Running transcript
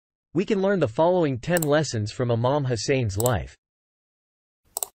We can learn the following 10 lessons from Imam Hussein's life.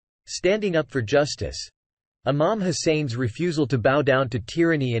 Standing up for justice. Imam Hussein's refusal to bow down to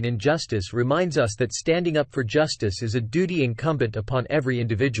tyranny and injustice reminds us that standing up for justice is a duty incumbent upon every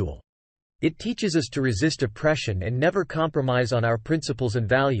individual. It teaches us to resist oppression and never compromise on our principles and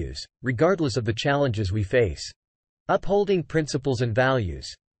values, regardless of the challenges we face. Upholding principles and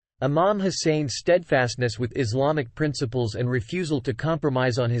values. Imam Hussein's steadfastness with Islamic principles and refusal to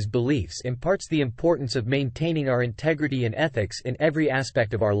compromise on his beliefs imparts the importance of maintaining our integrity and ethics in every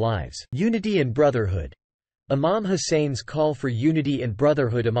aspect of our lives. Unity and brotherhood. Imam Hussein's call for unity and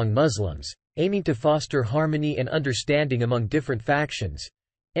brotherhood among Muslims, aiming to foster harmony and understanding among different factions,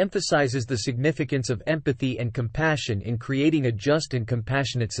 emphasizes the significance of empathy and compassion in creating a just and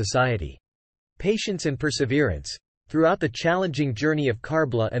compassionate society. Patience and perseverance. Throughout the challenging journey of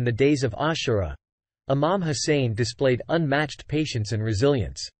Karbala and the days of Ashura, Imam Hussain displayed unmatched patience and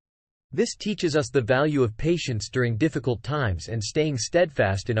resilience. This teaches us the value of patience during difficult times and staying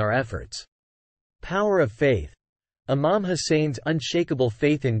steadfast in our efforts. Power of faith. Imam Hussein's unshakable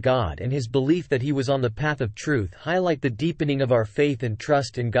faith in God and his belief that he was on the path of truth highlight the deepening of our faith and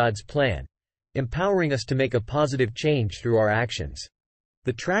trust in God's plan, empowering us to make a positive change through our actions.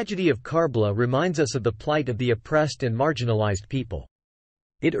 The tragedy of Karbala reminds us of the plight of the oppressed and marginalized people.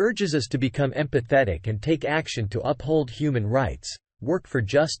 It urges us to become empathetic and take action to uphold human rights, work for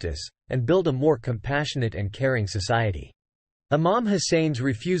justice, and build a more compassionate and caring society. Imam Hussein's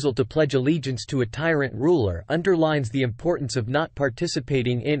refusal to pledge allegiance to a tyrant ruler underlines the importance of not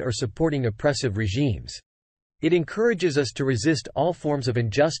participating in or supporting oppressive regimes. It encourages us to resist all forms of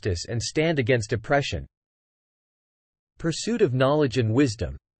injustice and stand against oppression. Pursuit of knowledge and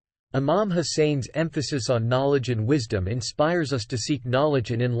wisdom. Imam Hussein's emphasis on knowledge and wisdom inspires us to seek knowledge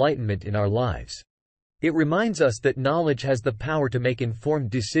and enlightenment in our lives. It reminds us that knowledge has the power to make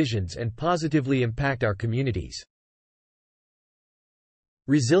informed decisions and positively impact our communities.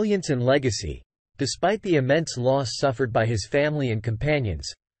 Resilience and legacy. Despite the immense loss suffered by his family and companions,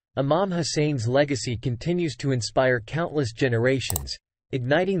 Imam Hussein's legacy continues to inspire countless generations,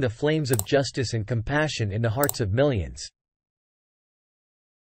 igniting the flames of justice and compassion in the hearts of millions.